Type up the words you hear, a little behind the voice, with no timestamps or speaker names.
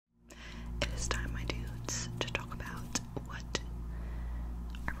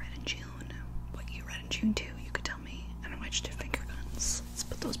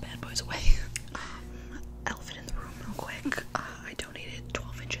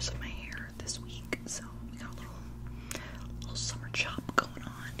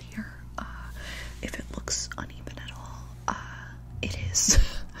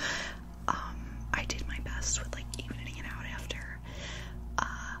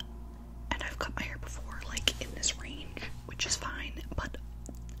cut my hair before, like in this range, which is fine, but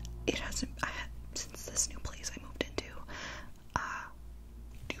it hasn't, since this new place I moved into,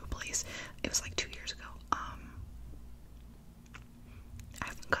 it was like 2 years ago, I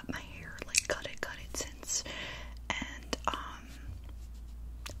haven't cut my hair, like cut it since, and,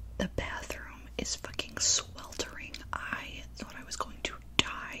 the bathroom is fucking sweltering. I thought I was going to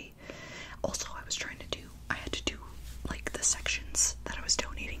die. Also, I had to do, like, the sections that I was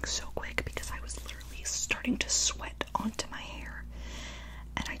donating so quick because I was literally starting to sweat onto my hair,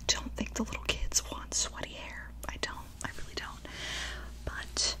 and I don't think the little kids want sweaty hair. I really don't,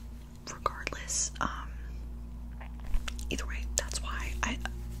 but regardless, either way, that's why I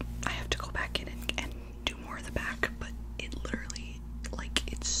have to go back in and do more of the back, but it literally, like,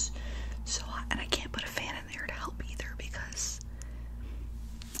 it's so hot, and I can't put a fan in there to help either because,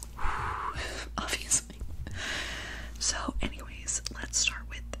 obviously. So anyways, let's start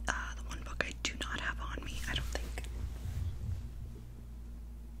with the one book I do not have on me, I don't think.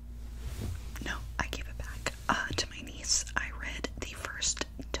 No, I gave it back to my niece. I read the first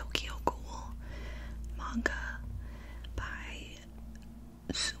Tokyo Ghoul manga by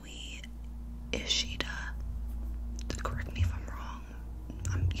Sui Ishida. Correct me if I'm wrong.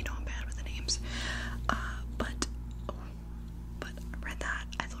 I'm bad with the names. But I read that.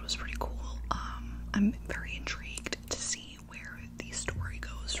 I thought it was pretty cool. I'm very intrigued to see where the story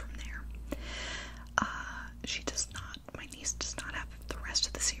goes from there. My niece does not have the rest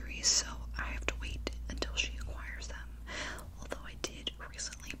of the series, so I have to wait until she acquires them. Although I did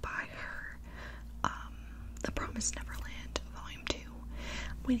recently buy her The Promised Neverland Volume 2.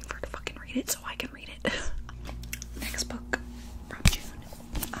 I'm waiting for her to fucking read it so I can read it. Next book from June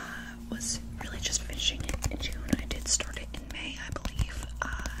was really just finishing it in June. I did start it in May, I believe,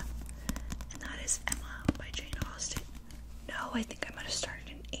 and that is Emma by Jane Austen. No, I think I might have started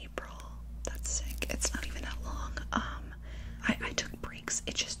in April. That's sick. It's not even that long. I took breaks.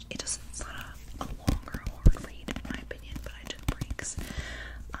 It's not a long or a hard read in my opinion, but I took breaks.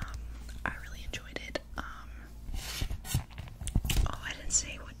 I really enjoyed it. I didn't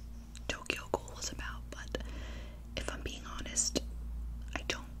say what Tokyo Ghoul was about, but if I'm being honest, I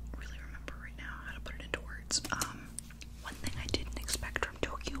don't really remember right now how to put it into words. One thing I didn't expect from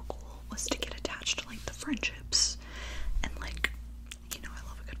Tokyo Ghoul was to get attached to, like, the friendships, and, like, I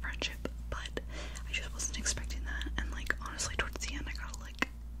love a good friendship, but I just wasn't expecting that, and, like, honestly, towards the end, I got, like,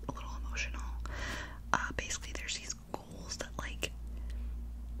 a little emotional. Basically, there's these ghouls that, like,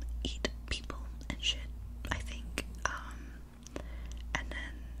 eat people and shit, I think, and then,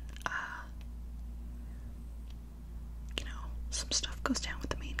 some stuff goes down with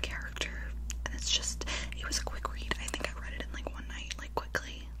the main character, and it was a quick read. I think I read it in, like, one night, like,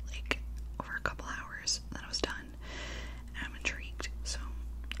 quickly, like, over a couple hours, and then I was done, and I'm intrigued. So,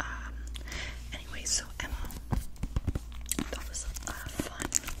 anyway, so Emma, that was fun,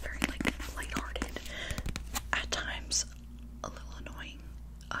 very, like, lighthearted, at times a little annoying.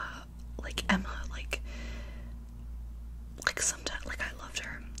 Like, Emma, like sometimes, like, I loved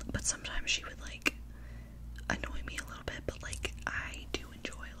her, but sometimes she would, like, annoy me a little bit, but, like, I do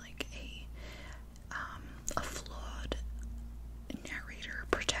enjoy, like, a flawed narrator,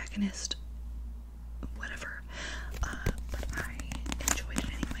 protagonist, whatever, but I enjoyed it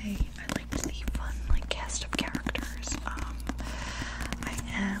anyway. I liked the fun, like, cast of characters. I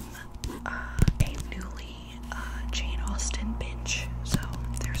am a newly Jane Austen binge, so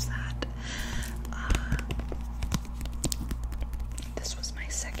there's that. This was my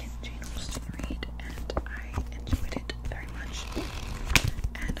second Jane Austen read, and I enjoyed it very much.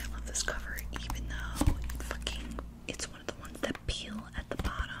 And I love this cover, even though it's one of the ones that peel at the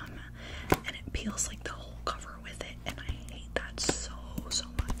bottom, and it peels, like, the whole cover with it, and I hate that so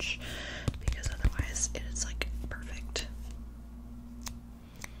much, because otherwise it is, like, perfect.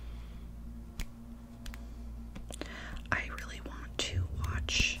 I really want to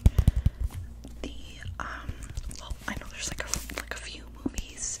watch the I know there's like a few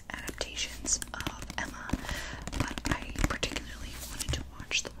movies adaptations of Emma, but I particularly wanted to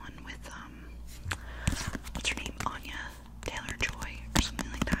watch the one with what's her name, Anya Taylor-Joy or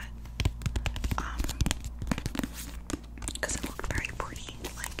something like that, because it looked very pretty,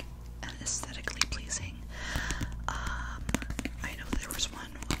 like, and aesthetically pleasing. I know there was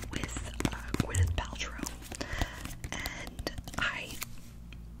one with Gwyneth Paltrow, and I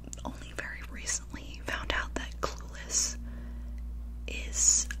only very recently found out that Clueless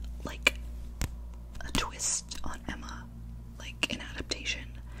is, like, a twist on Emma, like, an adaptation,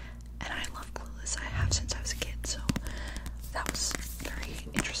 and I love Clueless. I have since I was a kid, so that was very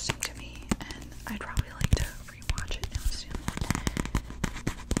interesting to me, and I'd probably like to rewatch it now soon.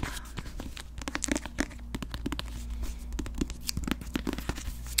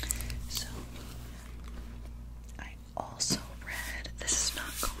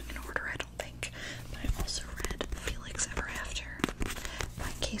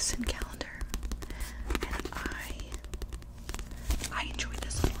 Kaysen calendar, and I enjoyed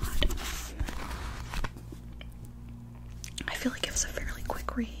this a lot. I feel like it was a fairly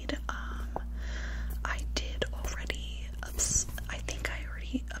quick read. I did already, I think I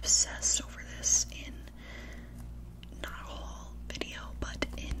already obsessed over this in not a whole video, but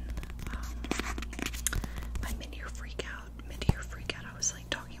in my mid-year freakout. I was like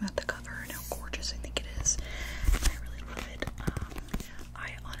talking about the cover and how gorgeous I think it is. I really love it.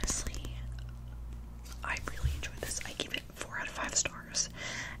 I really enjoyed this. I give it 4 out of 5 stars,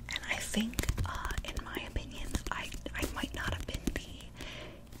 and I think, in my opinion, I might not have been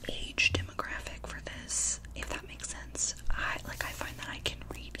the age demographic for this, if that makes sense. I find that I can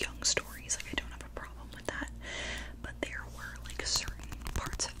read young stories, like I don't have a problem with that, but there were like certain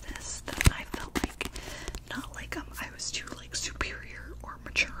parts of this that I felt like, not like I was too like superior or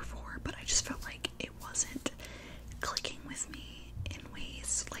mature for, but I just felt like it wasn't clicking with me in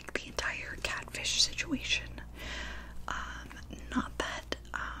ways, like the entire catfish situation. Not that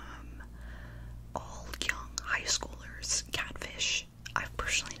all young high schoolers catfish. I've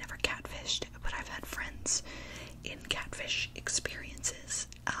personally never catfished, but I've had friends in catfish experiences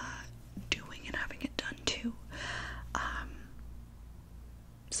doing and having it done too.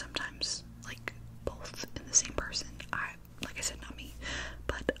 Sometimes like both in the same person. Like I said, not me,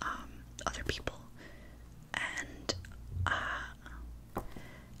 but other people. And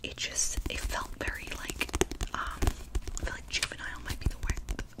it felt very like, I feel like juvenile might be the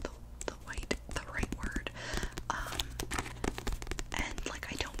right word. And like,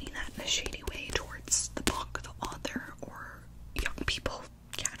 I don't mean that in a shady way towards the book, the author, or young people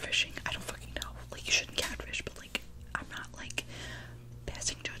catfishing. I don't fucking know. Like, you shouldn't catfish, but like, I'm not like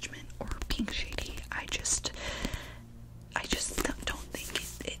passing judgment or being shady. I just don't think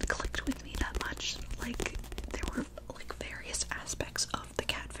it clicked with me that much. Like, there were like various aspects of the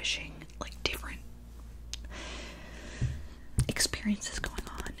catfishing, like different experiences going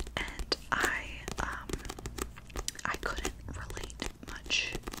on, and I couldn't relate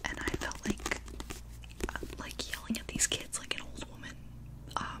much, and I felt like yelling at these kids like an old woman.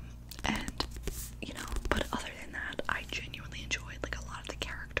 And but other than that, I genuinely enjoyed like a lot of the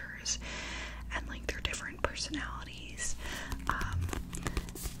characters and like their different personalities.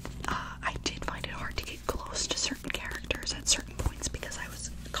 I did find it hard to get close to certain characters at certain points because I was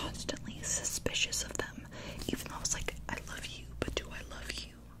constantly suspicious of them, even though I was like, I love you, but do I love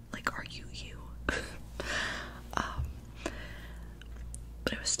you? Like, are you you?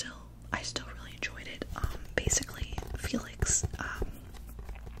 But I still really enjoyed it. Basically, Felix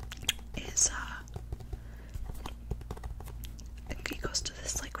is he goes to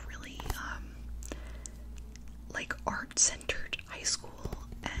this like really like art-centered high school,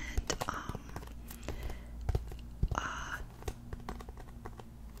 and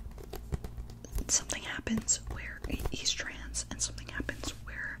something happens where he's trans, and something happens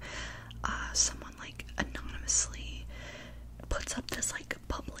where someone like anonymously puts up this like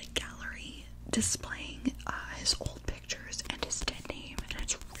public gallery displaying his old pictures and his dead name, and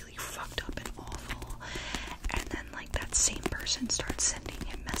it's really fucked up and awful. And then like that same person starts sending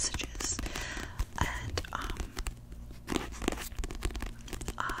him messages, and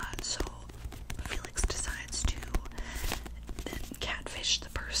so Felix decides to then catfish the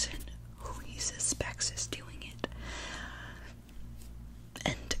person who he suspects is doing it.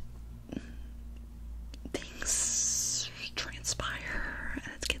 And things transpire,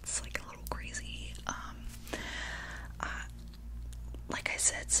 and it gets like a little crazy. Like I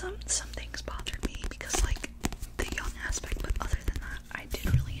said, some things bothered me because like the young aspect, but other than that, I did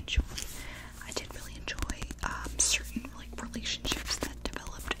really enjoy certain like relationships that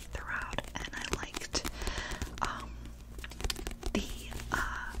developed throughout, and I liked the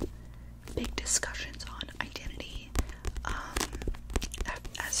big discussions on identity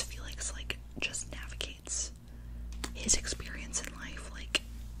as Felix like just navigates his experience in life like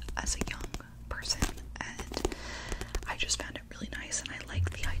as a young person, and I just found it really nice, and I like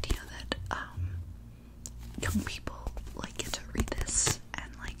the idea that young people like get to read this, and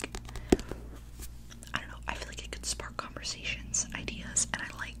like, I don't know, I feel like it could spark conversations, ideas, and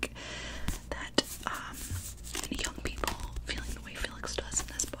I like that young people feeling the way Felix does in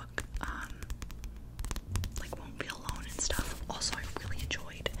this book like won't feel alone and stuff. Also, I really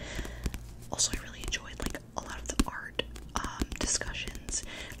enjoyed like a lot of the art discussions,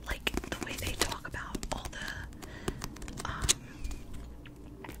 like the way they talk about all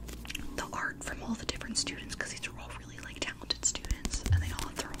the art from all the different students, because these are all really like talented students, and they all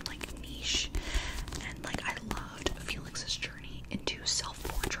have their own like niche. And like, I loved Felix's journey into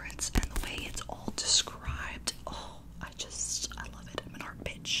self-portraits and the way it's all described. Oh, I love it. I'm an art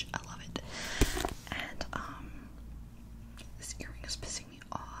bitch. much. I love it. And this earring is pissing me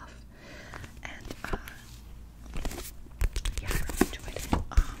off. And yeah, I really enjoyed it.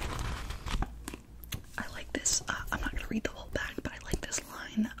 I like this. I'm not gonna read the whole back, but I like this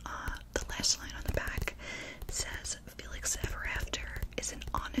line. The last line on the back says, "Felix Ever After is an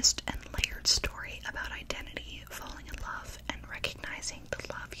honest and layered story about identity, falling in love, and recognizing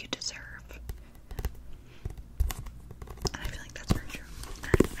the love you deserve." And I feel like that's very true.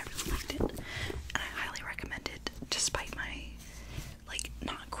 And I really liked it. And I highly recommend it, despite my, like,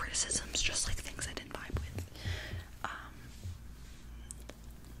 not criticisms, just like things I didn't vibe with.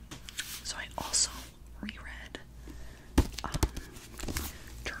 So I also reread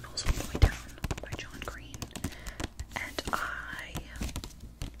Journals on the Way Down by John Green, and I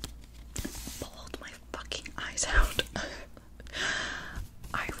bawled my fucking eyes out.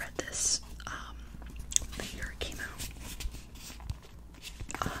 I read this the year it came out,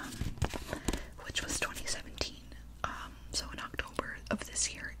 which was 2017. So in October of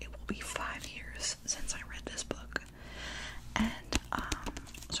this year, it will be 5 years since I read this book. And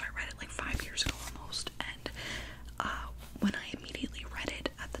so I read it like 5 years ago almost, and when I immediately read it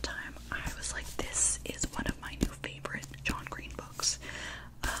at the time, I was like, this is one of my new favorite John Green books,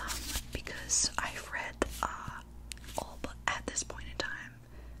 because I've read all but, at this point in time,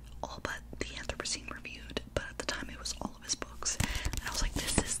 all but The Anthropocene Reviewed, but at the time it was all of his books, and I was like,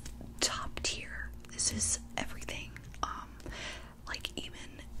 this is top tier, this is everything. Like,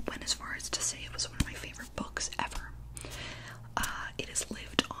 even went as far as to say it was one of my favorite books ever. It has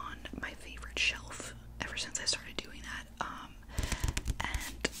lived on my favorite shelf ever since I started doing that,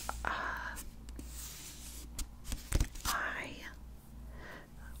 and I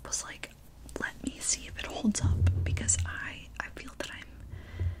was like, let me see if it holds up, because I feel that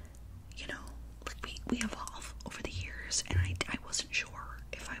I'm, you know, like, we evolve over the years, and I wasn't sure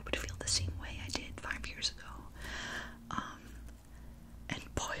if I would feel the same way I did 5 years ago,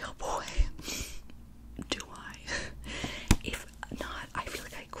 and boy oh boy, do I. If not, I feel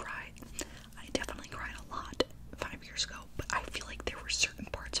like I cried. I definitely cried a lot 5 years ago, but I feel like there were certain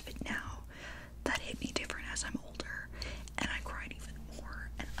parts of it now that hit me different as I'm older, and I cried even more,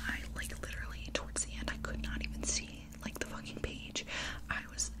 and I, like, literally, towards the end, I could not even see, like, the fucking page. I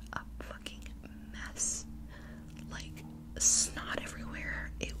was a fucking mess. Like, snot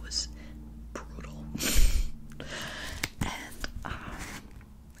everywhere. It was brutal. And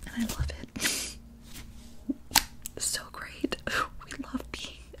I love it. So great. We love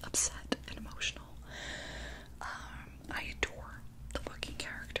being upset and emotional. I adore the fucking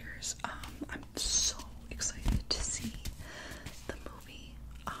characters. I'm so excited to see the movie.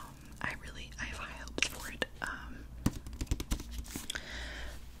 I have high hopes for it.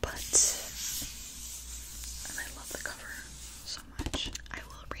 And I love the cover so much. I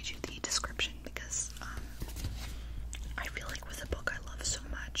will read you the description, because I feel like with a book I love so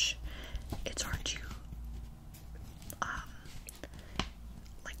much, it's hard to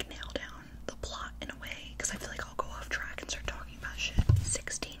like, nail down the plot in a way, because I feel like I'll go off track and start talking about shit.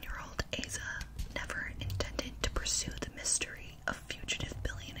 16-year-old Asa never intended to pursue the mystery of fugitive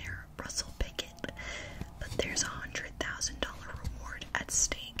billionaire Russell Pickett, but there's a $100,000 reward at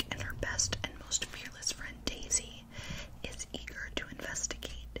stake, and her best and most fearless friend Daisy is eager to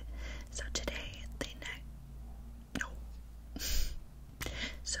investigate. So today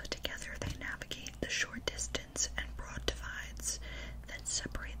together they navigate the short distance and broad divides that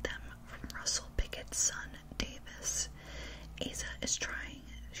separate them from Russell Pickett's son, Davis. Asa is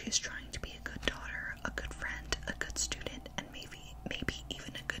she's trying to be a good daughter, a good friend, a good student, and maybe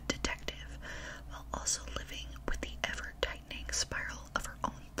even a good detective, while also living with the ever-tightening spiral of her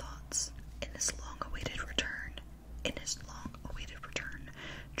own thoughts. In his long-awaited return,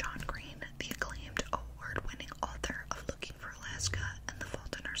 John Green, the acclaimed award-winning author of Looking for Alaska and The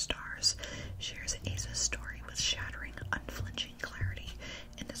Fault in Our Stars, shares Asa's story with shattering, unflinching clarity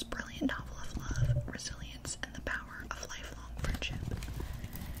in this brilliant novel of love, resilience, and the power of lifelong friendship.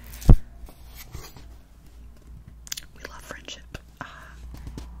 We love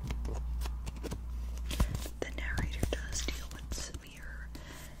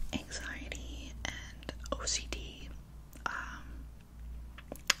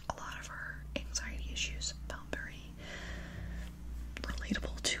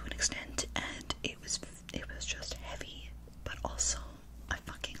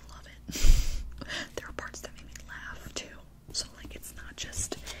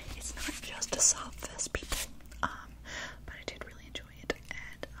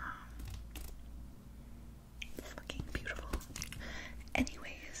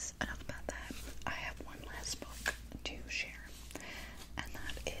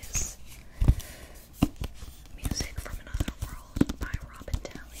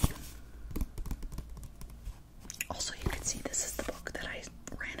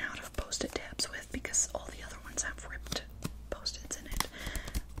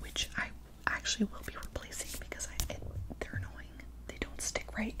actually will be replacing because they're annoying. They don't stick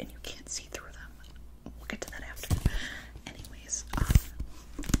right and you can't see through them. We'll get to that after. Anyways,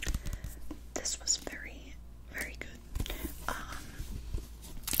 this was very, very good.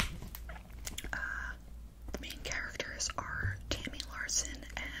 The main characters are Tammy Larson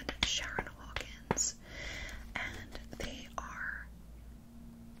and Sharon Hawkins, and they are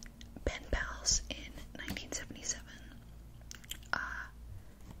pen pals in 1977.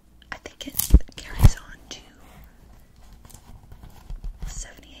 I think it carries on to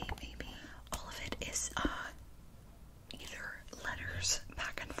 78 maybe. All of it is either letters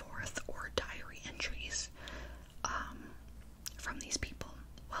back and forth or diary entries from these people.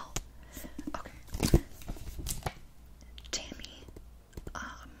 Well, okay. Tammy,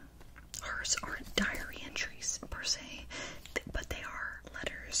 hers aren't diary entries per se, but they are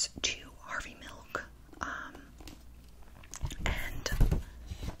letters to Harvey Milk,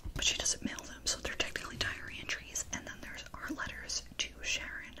 but she doesn't mail them, so they're technically diary entries. And then there's our letters to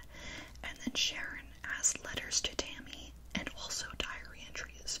Sharon, and then Sharon has letters to Tammy, and also diary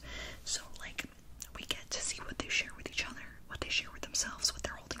entries. So, like, we get to see what they share with each other, what they share with themselves, what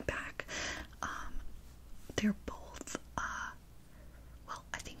they're holding back. They're both, well,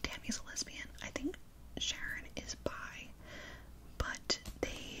 I think Tammy's a lesbian. I think Sharon is bi, but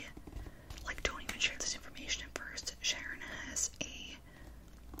they, like, don't even share this information at first. Sharon has a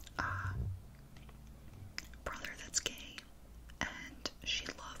brother that's gay, and she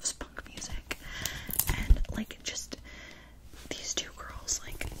loves punk music, and, like, just these two girls,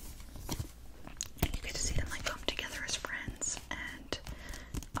 like, you get to see them, like, come together as friends, and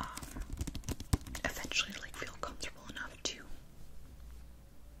eventually, like, feel comfortable enough to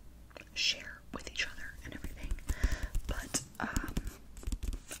share with each other and everything. But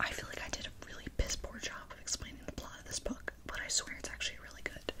I feel like I did a really piss poor job of explaining the plot of this book, but I swear it's actually really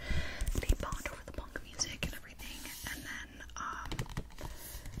good. They bond over the punk music and everything, and then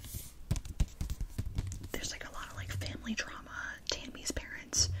there's, like, a lot of, like, family drama. Tammy's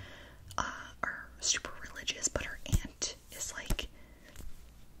parents are super religious, but her aunt is like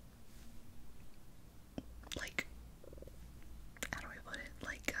how do I put it?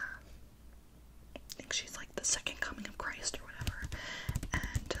 Like, I think she's like the second coming of Christ or whatever,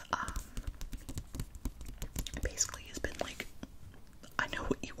 and basically has been like, I know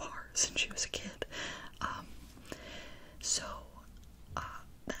what you are, since she was a kid. So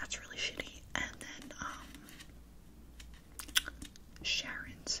that's really shitty. And then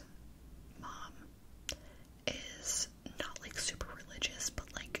Sharon's mom is not, like, super religious, but,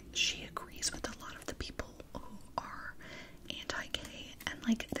 like, she agrees with a lot of the people who are anti-gay, and,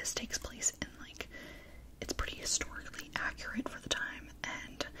 like, this takes place in, like, it's pretty historically accurate for the time,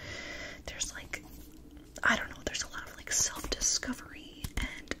 and there's, like, I don't know, there's a lot of, like, self-discovery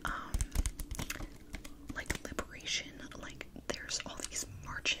and like, liberation. Like, there's all these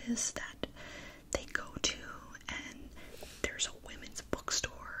marches that they go to, and there's a women's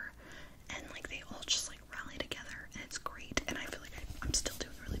bookstore, and, like, they all just, like, rally together, and it's great. And I feel like I'm still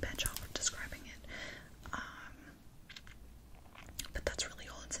doing a really bad job of describing it, but that's really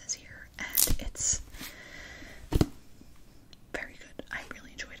all it says here, and it's very good. I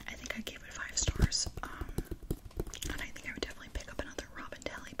really enjoyed it. I think I gave it 5 stars, and I think I would definitely pick up another Robin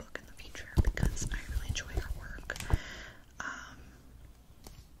Daly book in the future because I really enjoy her work.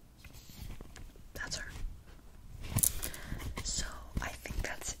 That's her. So I think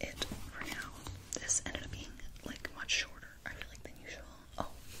that's it for now. This ended up being, like, much shorter, I feel like, than usual. Oh,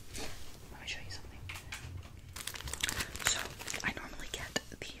 let me show you something. So I normally get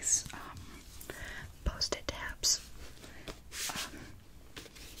these post-it tabs,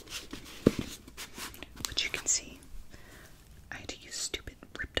 which you can see I had to use stupid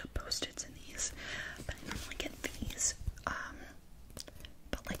ripped up post-its in these, but I normally get these,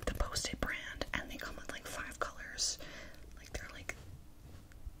 but, like, the Post-it brand, and they come with, like, 5 colors. Like, they're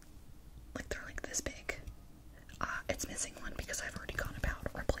like this big. It's missing one because I've already gone about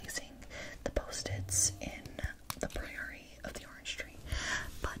replacing the Post-its in the Priory of the Orange Tree.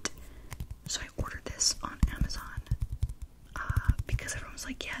 But so I ordered this on Amazon because everyone's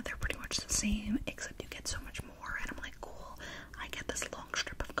like, yeah, they're pretty much the same, except you get so much more. And I'm like, cool, I get this long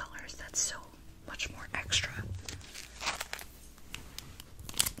strip of colors that's so much more extra.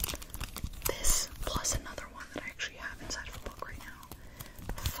 This plus another one that I actually have inside of a book right now.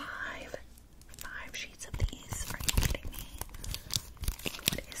 5 sheets of these. Are you kidding me?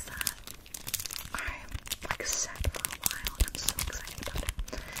 What is that? I'm, like, set for a while, and I'm so excited about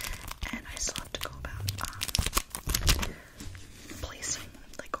it. And I still have to go about placing,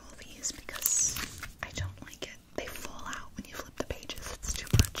 like, all these because I don't like it. They fall out when you flip the pages. It's too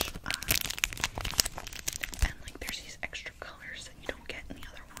much.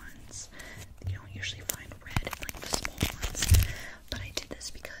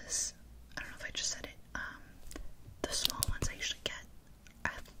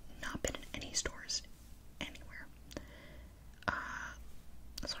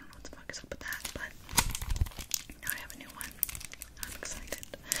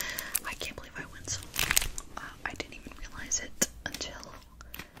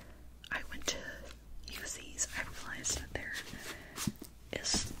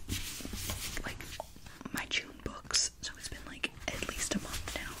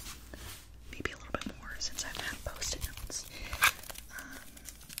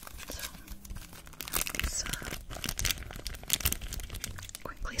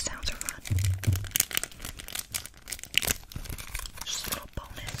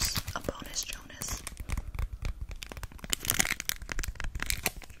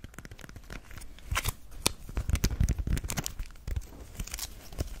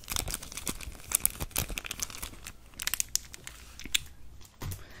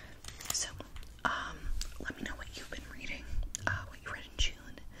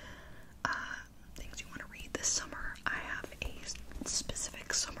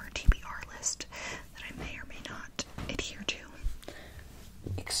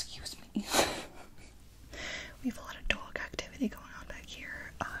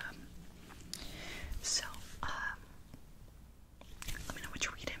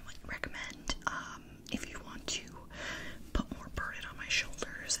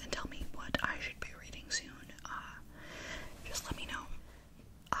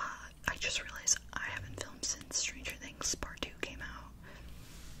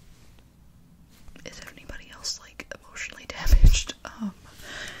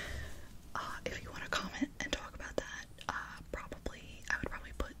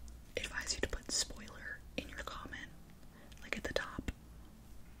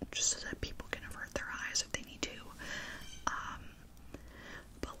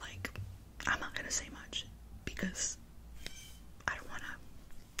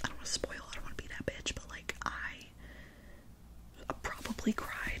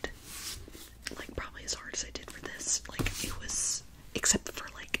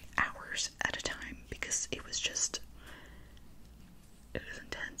 was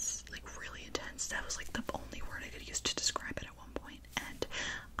intense, like really intense. That was like the